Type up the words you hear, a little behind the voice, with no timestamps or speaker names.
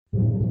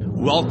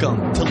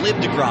Welcome to Live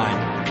to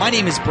Grind. My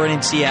name is Brennan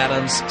T.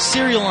 Adams,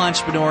 serial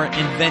entrepreneur,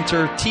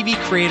 inventor, TV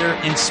creator,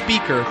 and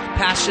speaker,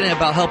 passionate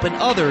about helping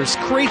others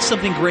create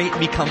something great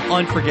and become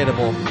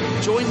unforgettable.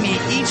 Join me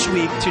each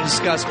week to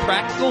discuss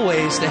practical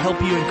ways to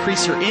help you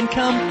increase your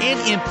income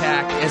and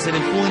impact as an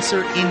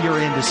influencer in your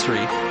industry.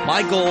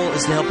 My goal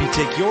is to help you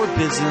take your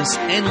business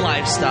and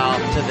lifestyle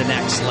to the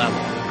next level.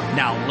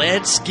 Now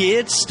let's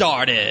get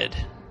started.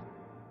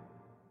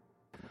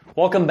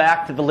 Welcome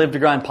back to the Live to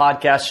Grind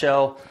podcast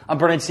show. I'm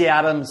Brennan T.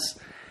 Adams,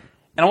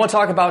 and I want to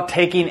talk about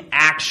taking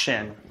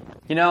action.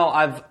 You know,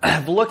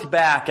 I've looked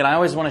back, and I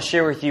always want to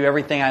share with you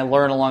everything I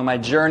learned along my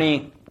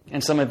journey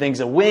and some of the things,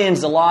 the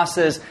wins, the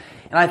losses,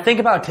 and I think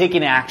about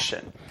taking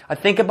action. I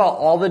think about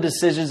all the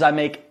decisions I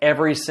make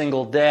every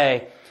single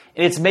day,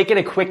 and it's making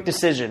a quick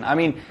decision. I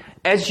mean,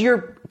 as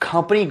your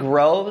company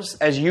grows,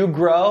 as you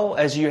grow,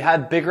 as you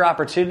have bigger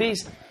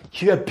opportunities,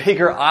 you have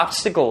bigger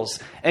obstacles,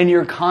 and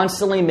you're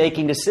constantly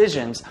making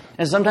decisions.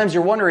 And sometimes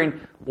you're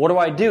wondering, what do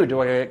I do?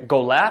 Do I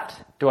go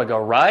left? Do I go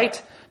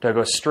right? Do I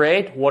go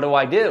straight? What do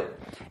I do?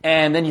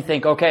 And then you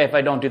think, okay, if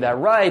I don't do that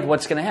right,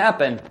 what's going to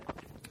happen?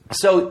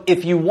 So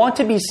if you want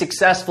to be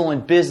successful in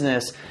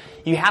business,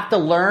 you have to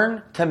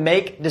learn to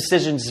make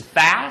decisions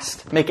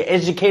fast, make an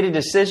educated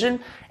decision,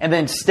 and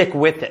then stick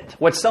with it.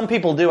 What some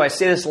people do, I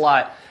say this a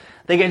lot,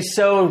 they get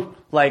so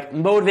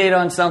motivated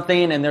on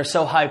something and they're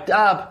so hyped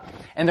up,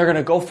 and they're going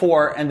to go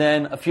for it, and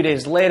then a few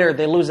days later,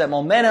 they lose that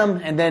momentum,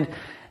 and then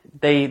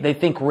they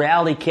think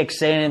reality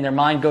kicks in, and their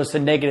mind goes to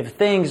negative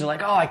things. They're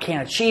like, oh, I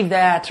can't achieve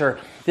that, or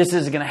this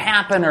isn't going to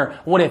happen, or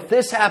what if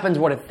this happens,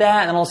 what if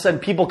that? And all of a sudden,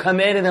 people come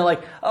in, and they're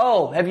like,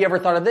 oh, have you ever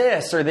thought of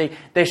this? Or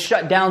they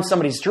shut down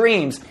somebody's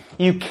dreams.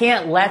 You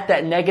can't let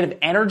that negative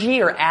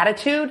energy or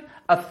attitude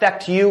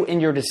affect you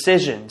in your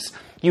decisions.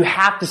 You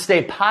have to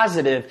stay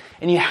positive,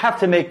 and you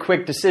have to make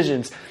quick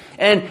decisions.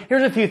 And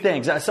here's a few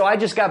things. So I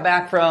just got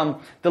back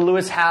from the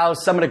Lewis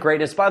Howes Summit of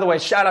Greatness. By the way,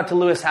 shout out to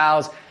Lewis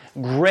Howes.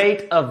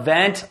 Great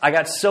event. I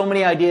got so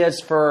many ideas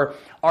for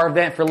our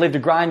event for Live to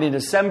Grind in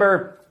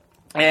December.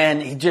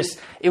 And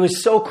it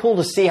was so cool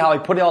to see how he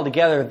put it all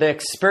together. The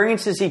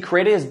experiences he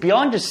created is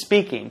beyond just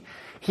speaking.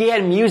 He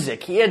had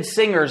music, he had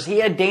singers, he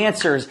had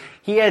dancers,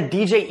 he had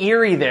DJ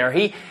Erie there.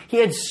 He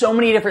had so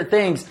many different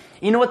things.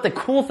 You know what the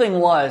cool thing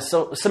was?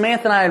 So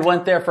Samantha and I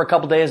went there for a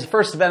couple days. The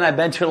first event I've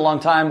been to in a long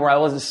time where I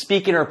wasn't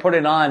speaking or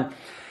putting on.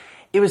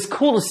 It was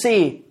cool to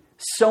see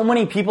so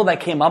many people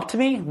that came up to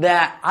me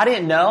that I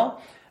didn't know,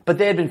 but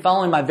they had been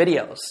following my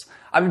videos.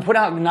 I've been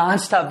putting out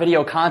nonstop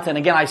video content.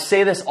 Again, I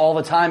say this all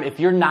the time. If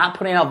you're not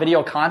putting out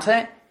video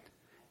content,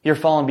 you're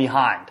falling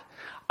behind.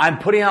 I'm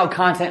putting out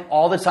content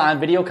all the time,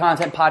 video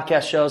content,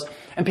 podcast shows,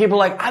 and people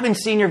are like, I've been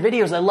seeing your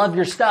videos. I love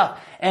your stuff.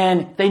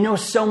 And they know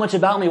so much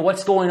about me,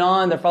 what's going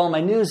on. They're following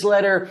my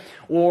newsletter,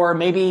 or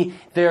maybe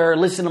they're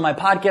listening to my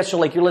podcast show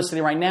like you're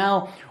listening right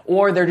now,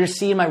 or they're just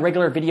seeing my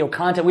regular video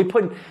content.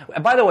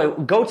 By the way,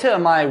 go to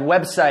my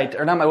website,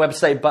 or not my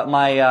website, but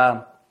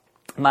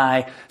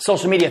my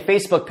social media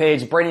Facebook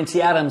page, Brennan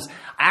T. Adams.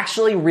 I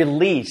actually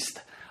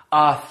released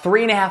a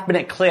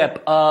 3.5-minute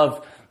clip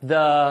of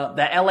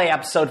the LA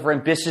episode for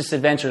Ambitious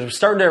Adventures. We're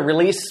starting to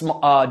release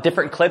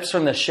different clips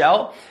from the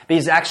show,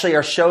 because actually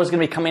our show is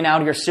going to be coming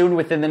out here soon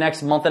within the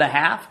next month and a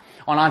half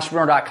on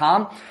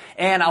entrepreneur.com.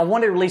 And I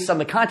wanted to release some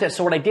of the content.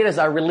 So what I did is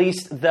I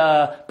released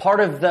the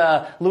part of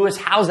the Lewis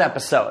Howes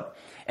episode,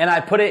 and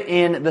I put it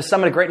in the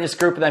Summit of Greatness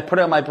group, and I put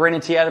it on my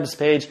Brennan T. Adams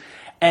page.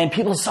 And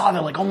people saw it,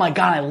 they're like, oh my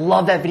God, I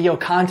love that video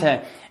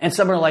content. And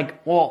some are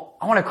like, well,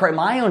 I want to create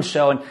my own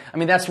show. And I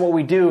mean, that's what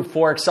we do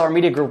for Accelerate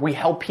Media Group. We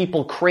help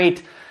people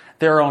create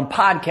their own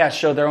podcast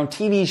show, their own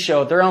TV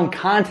show, their own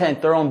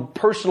content, their own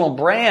personal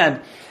brand.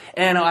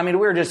 And I mean,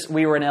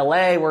 we were in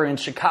LA, we're in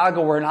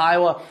Chicago, we're in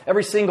Iowa.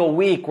 Every single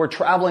week, we're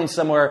traveling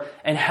somewhere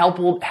and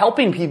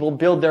helping people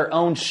build their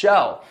own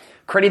show,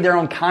 creating their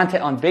own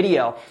content on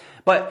video.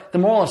 But the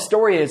moral of the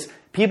story is,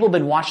 people have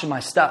been watching my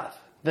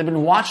stuff. They've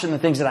been watching the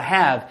things that I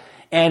have,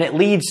 and it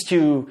leads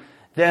to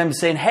them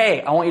saying,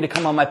 hey, I want you to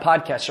come on my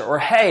podcast show, or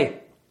hey,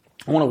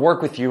 I want to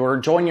work with you, or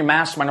join your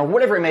mastermind, or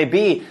whatever it may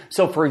be.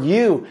 So for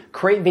you,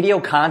 create video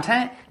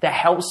content that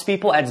helps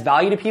people, adds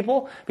value to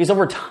people, because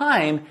over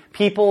time,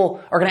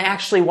 people are going to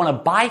actually want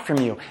to buy from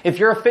you. If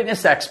you're a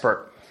fitness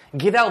expert,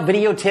 give out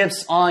video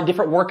tips on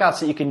different workouts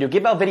that you can do.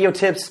 Give out video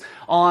tips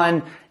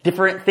on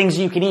different things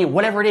you can eat,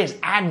 whatever it is.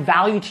 Add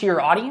value to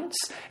your audience.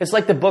 It's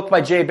like the book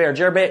by Jay Baer.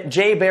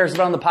 Jay Baer's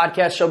been on the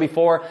podcast show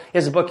before. He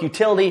has a book,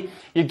 Utility.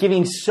 You're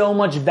giving so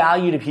much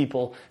value to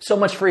people, so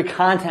much free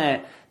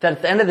content, that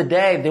at the end of the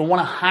day, they want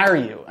to hire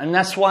you. And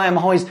that's why I'm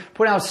always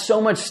putting out so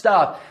much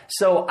stuff,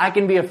 so I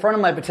can be in front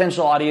of my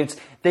potential audience.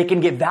 They can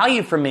get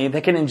value from me.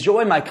 They can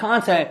enjoy my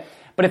content.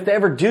 But if they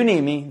ever do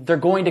need me, they're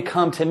going to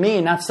come to me,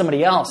 not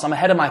somebody else. I'm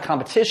ahead of my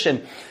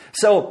competition.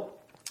 So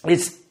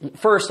it's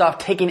first off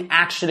taking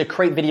action to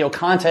create video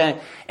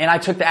content. And I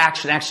took the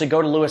action to actually go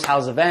to Lewis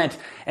Howes' event.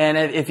 And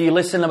if you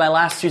listen to my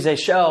last Tuesday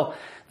show,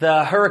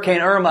 the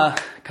Hurricane Irma,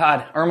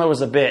 God, Irma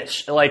was a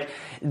bitch. Like,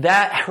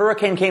 that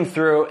hurricane came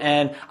through,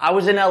 and I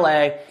was in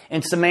LA,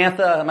 and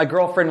Samantha, my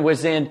girlfriend,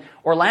 was in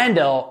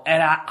Orlando,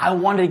 and I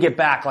wanted to get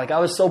back. Like, I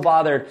was so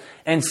bothered.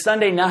 And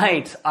Sunday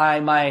night,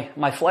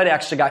 my flight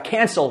actually got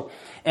canceled,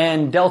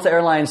 and Delta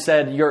Airlines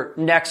said your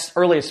next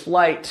earliest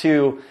flight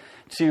to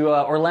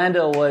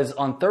Orlando was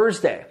on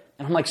Thursday.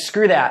 And I'm like,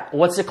 screw that.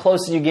 What's the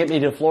closest you get me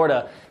to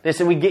Florida? They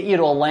said, we get you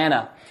to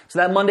Atlanta. So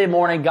that Monday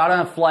morning, got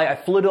on a flight. I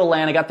flew to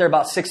Atlanta, got there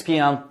about 6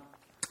 p.m.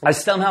 I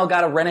somehow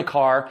got a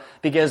rent-a-car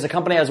because the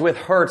company I was with,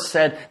 Hertz,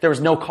 said there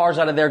was no cars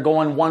out of there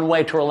going one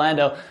way to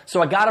Orlando.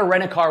 So I got a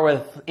rent-a-car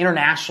with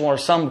International or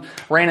some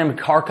random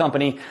car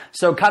company.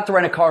 So got the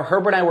rent-a-car.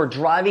 Herbert and I were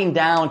driving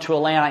down to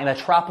Atlanta in a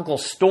tropical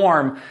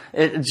storm.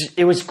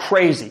 It was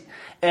crazy.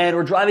 And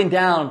we're driving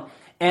down,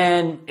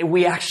 and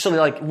we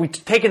actually, we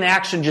take an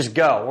action, just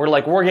go. We're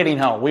like, we're getting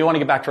home. We want to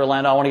get back to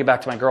Orlando. I want to get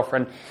back to my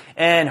girlfriend.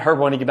 And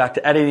Herbert wanted to get back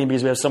to editing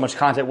because we have so much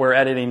content we're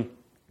editing.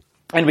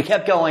 And we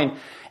kept going.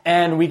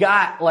 And we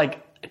got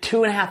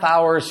 2.5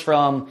 hours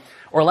from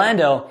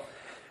Orlando,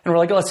 and we're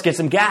like, let's get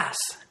some gas.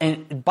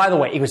 And by the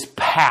way, it was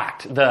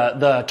packed.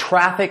 The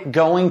traffic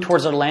going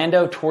towards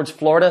Orlando, towards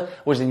Florida,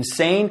 was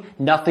insane.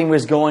 Nothing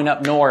was going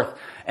up north.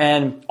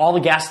 And all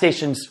the gas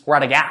stations were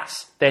out of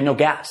gas. They had no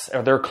gas,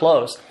 or they're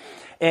closed.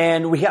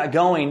 And we got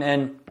going,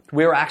 and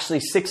we were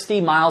actually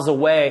 60 miles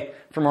away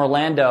from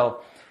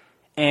Orlando,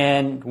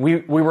 and we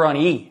were on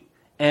E.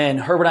 And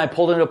Herbert and I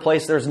pulled into a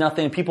place, there was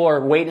nothing. People are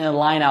waiting in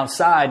line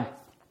outside.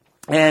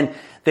 And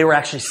they were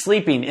actually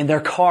sleeping in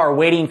their car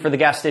waiting for the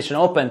gas station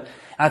to open. And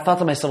I thought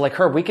to myself,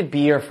 Herb, we could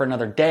be here for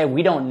another day.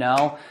 We don't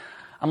know.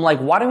 I'm like,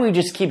 why don't we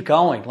just keep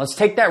going? Let's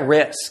take that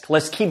risk.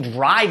 Let's keep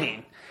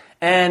driving.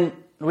 And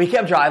we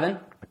kept driving.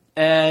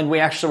 And we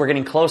actually were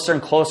getting closer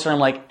and closer. I'm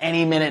like,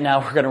 any minute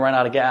now we're going to run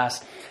out of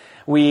gas.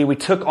 We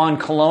took on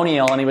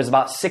Colonial, and it was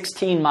about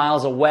 16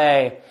 miles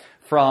away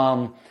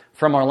from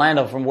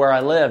Orlando, from where I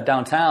live,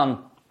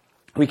 downtown.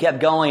 We kept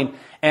going.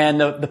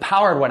 And the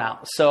power went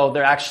out. So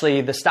there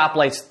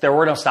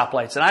were no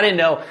stoplights. And I didn't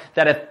know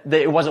that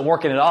it wasn't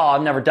working at all.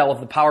 I've never dealt with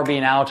the power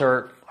being out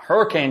or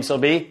hurricanes, so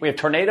be. We have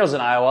tornadoes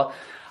in Iowa.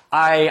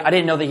 I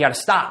didn't know that you got to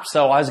stop.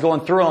 So I was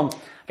going through them,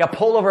 got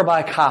pulled over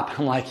by a cop.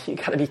 I'm like, you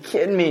got to be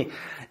kidding me.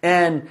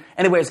 And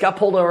anyways, got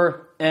pulled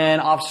over,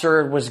 and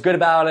officer was good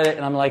about it.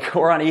 And I'm like,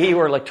 we're on E,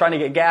 we're trying to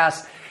get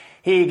gas.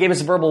 He gave us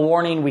a verbal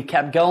warning. We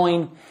kept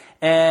going,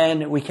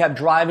 and we kept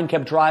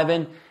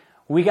driving.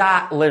 We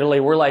got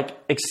we're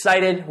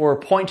excited. We're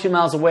 0.2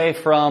 miles away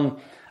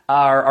from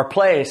our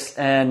place.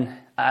 And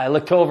I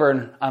looked over,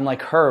 and I'm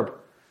like, Herb,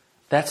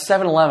 that's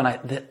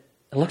 7-Eleven. It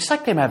looks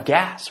like they might have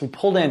gas. We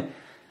pulled in.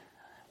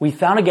 We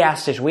found a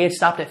gas station. We had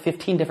stopped at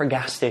 15 different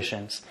gas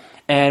stations.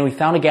 And we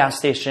found a gas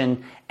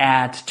station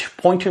at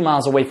 0.2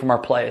 miles away from our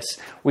place.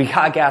 We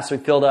got gas. We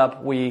filled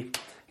up. We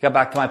got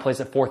back to my place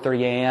at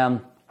 4:30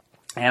 a.m.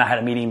 And I had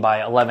a meeting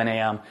by 11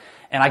 a.m.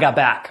 And I got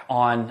back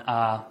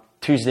on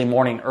Tuesday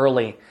morning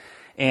early.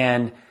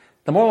 And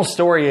the moral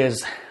story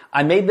is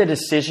I made the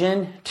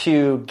decision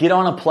to get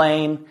on a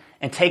plane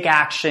and take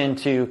action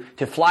to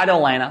fly to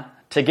Atlanta,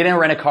 to get in a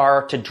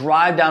rent-a-car, to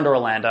drive down to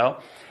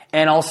Orlando,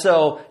 and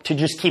also to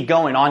just keep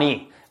going on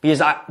E.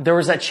 Because there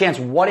was that chance,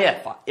 what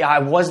if I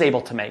was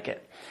able to make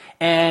it?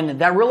 And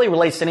that really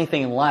relates to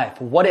anything in life.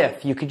 What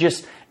if you could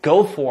just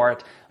go for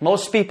it?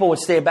 Most people would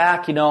stay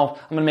back, I'm going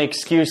to make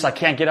excuse, I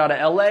can't get out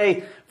of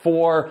LA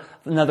for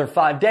another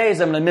 5 days,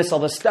 I'm going to miss all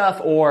this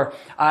stuff, or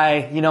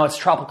it's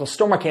tropical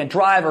storm, I can't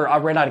drive, or I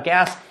ran out of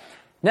gas.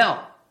 No,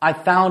 I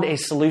found a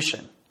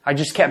solution. I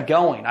just kept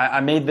going.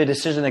 I made the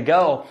decision to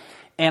go,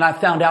 and I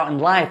found out in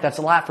life that's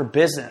a lot for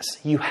business.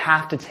 You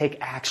have to take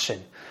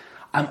action.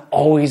 I'm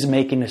always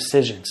making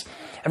decisions.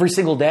 Every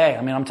single day.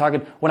 I'm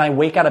talking when I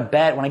get out of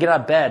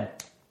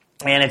bed,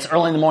 and it's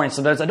early in the morning,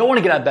 sometimes I don't want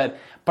to get out of bed,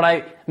 but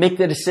I make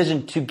the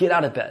decision to get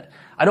out of bed.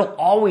 I don't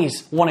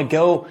always want to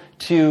go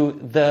to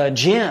the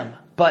gym,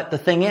 but the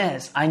thing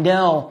is, I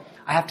know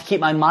I have to keep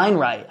my mind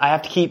right. I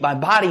have to keep my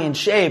body in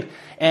shape,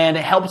 and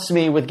it helps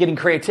me with getting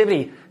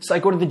creativity. So I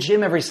go to the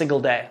gym every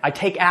single day. I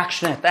take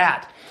action at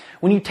that.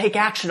 When you take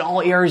action in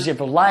all areas of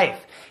your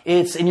life,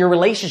 it's in your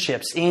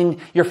relationships, in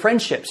your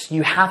friendships,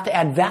 you have to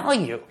add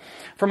value.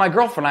 For my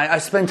girlfriend, I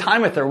spend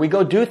time with her. We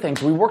go do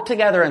things. We work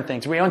together on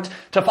things. We went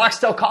to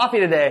Foxtail Coffee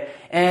today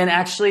and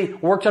actually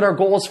worked on our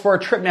goals for a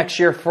trip next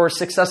year for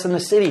success in the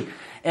city.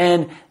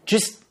 And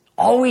just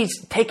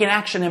always taking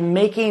action and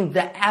making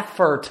the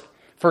effort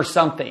for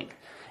something.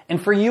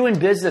 And for you in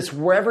business,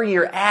 wherever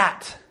you're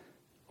at,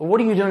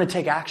 what are you doing to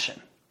take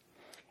action?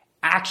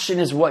 Action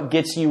is what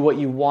gets you what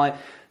you want.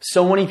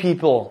 So many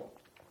people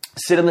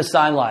sit on the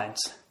sidelines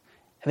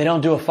and they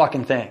don't do a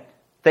fucking thing.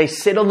 They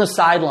sit on the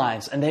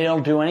sidelines and they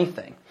don't do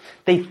anything.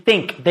 They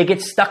think, they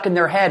get stuck in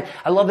their head.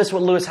 I love this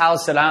what Lewis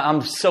Howes said.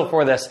 I'm so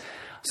for this.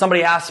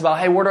 Somebody asked about,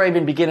 hey, where do I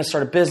even begin to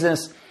start a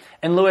business?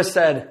 And Lewis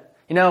said,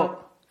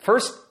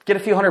 first get a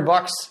few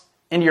 $100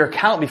 into your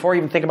account before you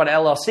even think about an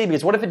LLC,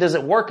 because what if it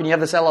doesn't work and you have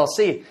this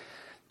LLC?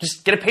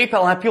 Just get a PayPal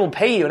and have people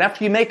pay you. And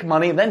after you make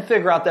money, then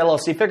figure out the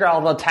LLC, figure out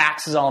all the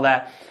taxes and all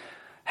that.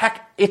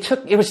 Heck,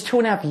 it was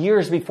 2.5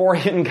 years before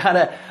I even got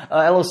a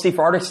LLC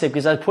for Arctic State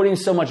because I was putting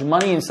so much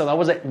money in stuff. I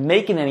wasn't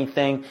making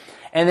anything.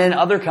 And then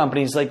other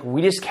companies, like,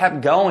 we just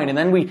kept going. And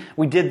then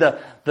we did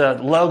the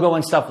logo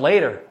and stuff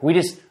later. We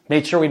just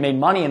made sure we made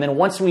money. And then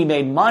once we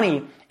made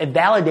money, it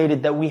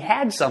validated that we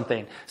had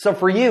something. So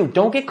for you,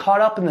 don't get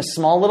caught up in the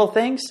small little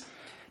things.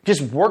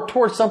 Just work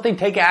towards something,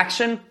 take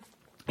action,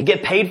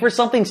 get paid for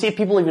something, see if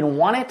people even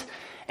want it.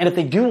 And if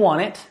they do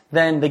want it,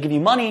 then they give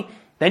you money.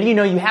 Then you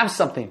know you have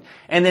something.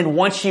 And then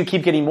once you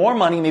keep getting more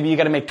money, maybe you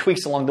got to make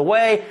tweaks along the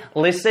way.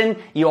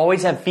 Listen, you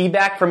always have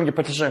feedback from your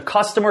potential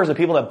customers, the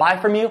people that buy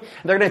from you.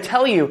 They're going to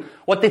tell you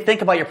what they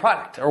think about your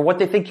product or what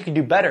they think you can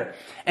do better.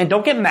 And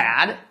don't get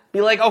mad.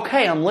 Be like,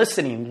 okay, I'm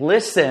listening.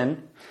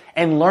 Listen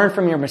and learn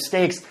from your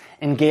mistakes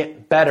and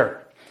get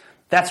better.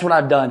 That's what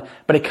I've done.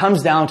 But it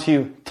comes down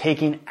to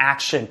taking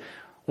action.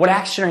 What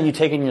action are you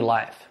taking in your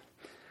life?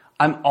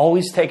 I'm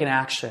always taking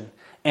action.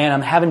 And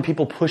I'm having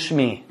people push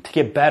me to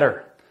get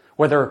better.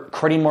 Whether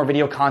creating more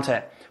video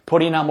content,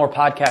 putting out more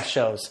podcast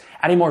shows,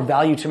 adding more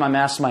value to my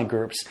mastermind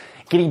groups,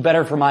 getting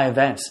better for my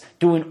events,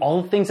 doing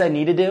all the things I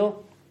need to do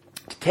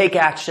to take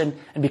action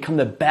and become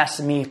the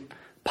best me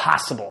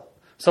possible.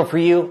 So for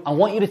you, I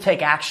want you to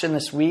take action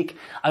this week.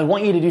 I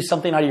want you to do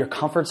something out of your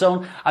comfort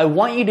zone. I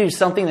want you to do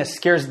something that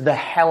scares the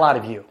hell out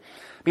of you.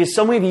 Because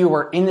so many of you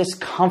are in this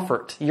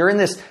comfort. You're in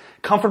this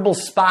comfortable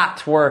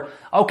spot where,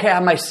 okay, I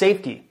have my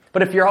safety.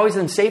 But if you're always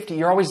in safety,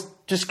 you're always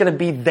just going to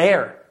be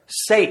there,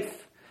 safe.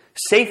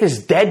 Safe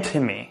is dead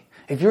to me.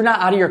 If you're not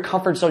out of your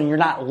comfort zone, you're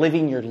not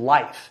living your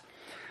life.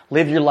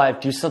 Live your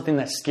life. Do something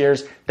that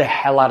scares the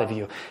hell out of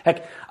you.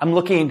 Heck, I'm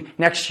looking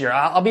next year.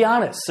 I'll be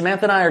honest.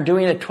 Samantha and I are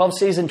doing a 12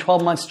 cities in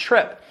 12 months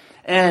trip.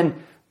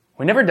 And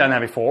we've never done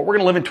that before. We're going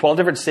to live in 12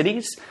 different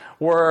cities.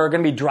 We're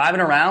going to be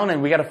driving around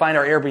and we got to find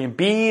our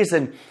Airbnbs.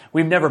 And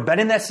we've never been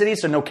in that city,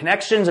 so no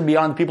connections. And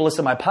beyond the people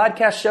listening to my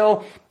podcast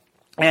show.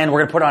 And we're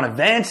going to put on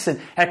events, and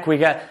heck, we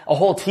got a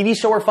whole TV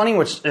show we're funding,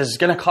 which is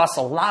going to cost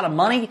a lot of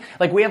money.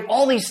 Like, we have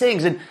all these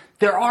things, and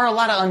there are a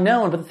lot of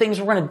unknown, but the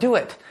things we're going to do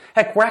it.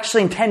 Heck, we're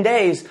actually in 10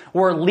 days,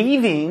 we're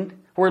leaving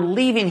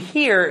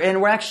here,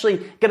 and we're actually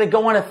going to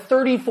go on a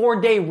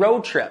 34-day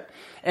road trip.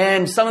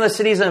 And some of the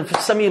cities, and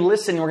some of you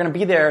listening, we're going to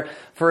be there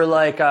for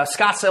like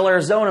Scottsdale,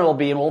 Arizona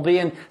we'll be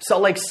in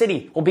Salt Lake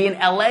City. We'll be in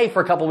LA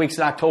for a couple weeks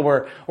in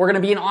October. We're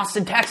going to be in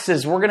Austin,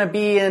 Texas. We're going to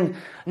be in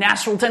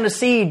Nashville,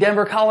 Tennessee,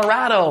 Denver,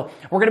 Colorado.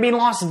 We're going to be in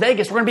Las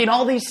Vegas. We're going to be in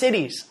all these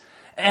cities.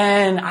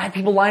 And I have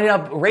people lining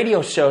up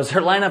radio shows.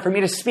 They're lining up for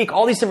me to speak,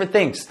 all these different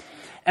things.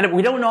 And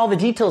we don't know all the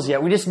details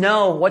yet. We just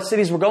know what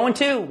cities we're going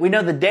to. We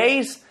know the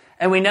days,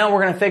 and we know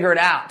we're going to figure it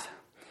out.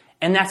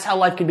 And that's how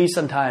life can be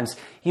sometimes.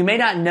 You may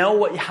not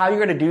know how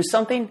you're going to do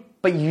something,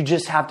 but you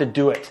just have to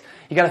do it.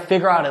 You got to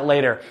figure out it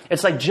later.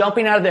 It's like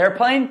jumping out of the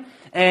airplane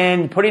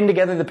and putting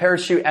together the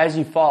parachute as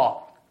you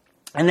fall.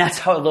 And that's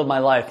how I live my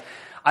life.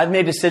 I've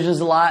made decisions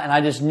a lot, and I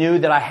just knew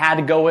that I had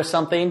to go with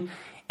something,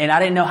 and I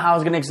didn't know how I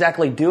was going to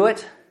exactly do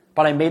it,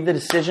 but I made the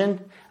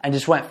decision and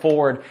just went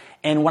forward.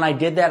 And when I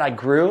did that, I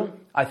grew.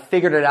 I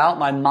figured it out.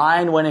 My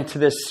mind went into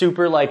this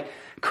super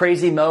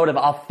crazy mode of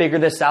I'll figure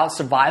this out.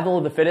 Survival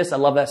of the fittest. I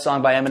love that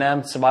song by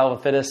Eminem, Survival of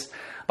the Fittest.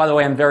 By the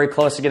way, I'm very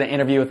close to getting an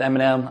interview with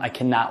Eminem. I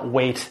cannot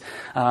wait.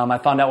 I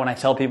found out when I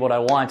tell people what I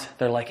want,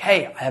 they're like,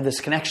 hey, I have this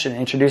connection.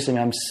 Introducing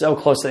me. I'm so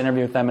close to the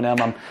interview with Eminem.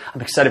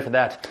 I'm excited for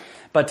that.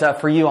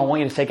 But for you, I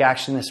want you to take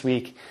action this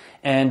week.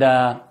 And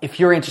if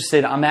you're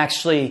interested,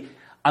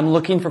 I'm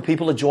looking for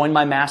people to join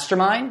my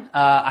mastermind.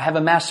 I have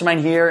a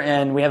mastermind here,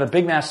 and we have a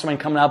big mastermind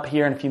coming up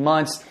here in a few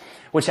months,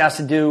 which has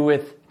to do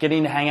with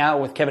getting to hang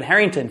out with Kevin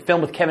Harrington, film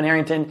with Kevin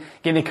Harrington,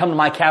 getting to come to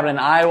my cabin in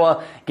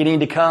Iowa,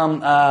 getting to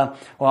come,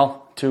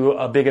 to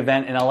a big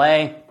event in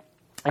LA,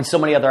 and so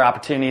many other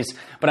opportunities.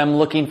 But I'm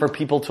looking for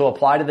people to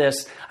apply to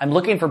this. I'm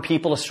looking for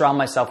people to surround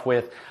myself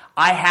with.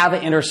 I have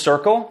an inner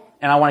circle,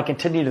 and I want to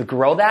continue to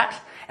grow that.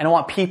 And I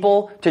want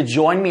people to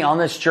join me on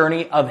this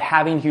journey of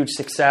having huge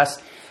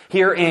success.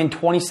 Here in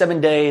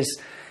 27 days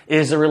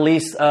is the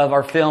release of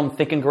our film,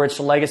 Think and Grow Rich: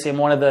 The Legacy. I'm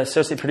one of the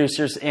associate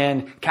producers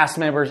and cast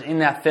members in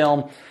that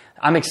film.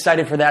 I'm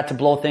excited for that to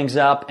blow things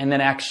up. And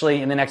then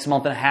actually in the next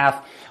month and a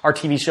half, our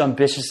TV show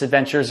Ambitious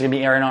Adventures is going to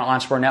be airing on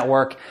Entrepreneur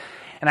Network.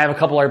 And I have a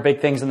couple other big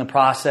things in the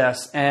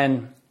process.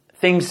 And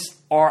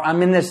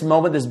I'm in this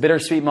moment, this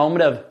bittersweet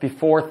moment of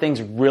before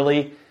things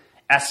really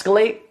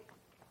escalate.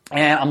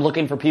 And I'm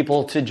looking for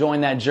people to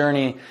join that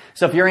journey.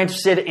 So if you're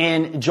interested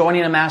in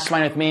joining a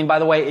mastermind with me, and by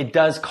the way, it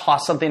does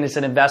cost something. It's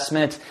an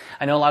investment.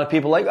 I know a lot of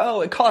people are like, oh,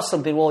 it costs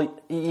something. Well,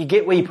 you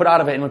get what you put out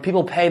of it. And when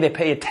people pay, they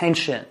pay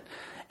attention.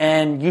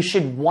 And you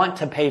should want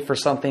to pay for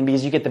something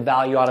because you get the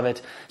value out of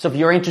it. So if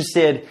you're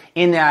interested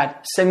in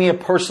that, send me a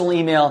personal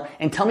email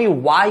and tell me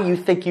why you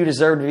think you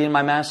deserve to be in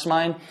my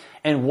mastermind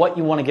and what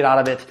you want to get out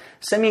of it.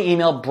 Send me an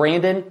email,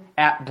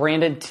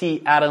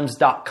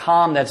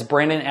 Brandon@BrandonTAdams.com. That's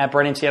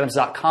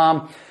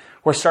Brandon@BrandonTAdams.com.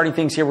 We're starting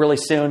things here really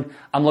soon.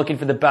 I'm looking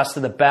for the best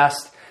of the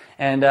best.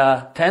 And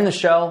to end the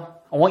show,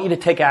 I want you to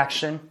take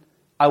action.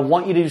 I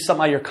want you to do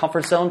something out of your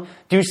comfort zone.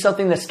 Do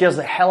something that scares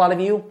the hell out of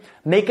you.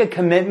 Make a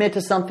commitment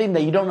to something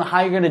that you don't know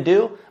how you're going to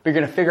do, but you're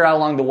going to figure out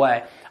along the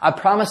way. I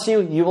promise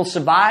you, you will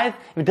survive.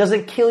 If it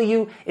doesn't kill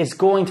you, it's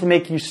going to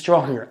make you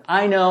stronger.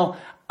 I know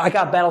I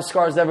got battle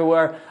scars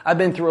everywhere. I've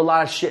been through a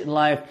lot of shit in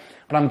life,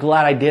 but I'm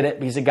glad I did it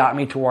because it got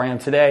me to where I am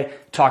today,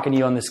 talking to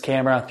you on this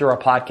camera, through our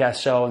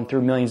podcast show, and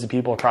through millions of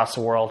people across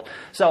the world.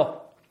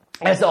 So,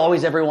 as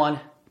always, everyone,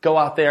 go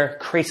out there,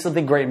 create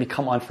something great, and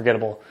become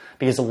unforgettable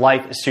because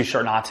life is too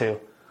short not to.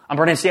 I'm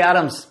Brandon C.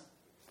 Adams.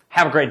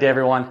 Have a great day,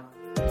 everyone.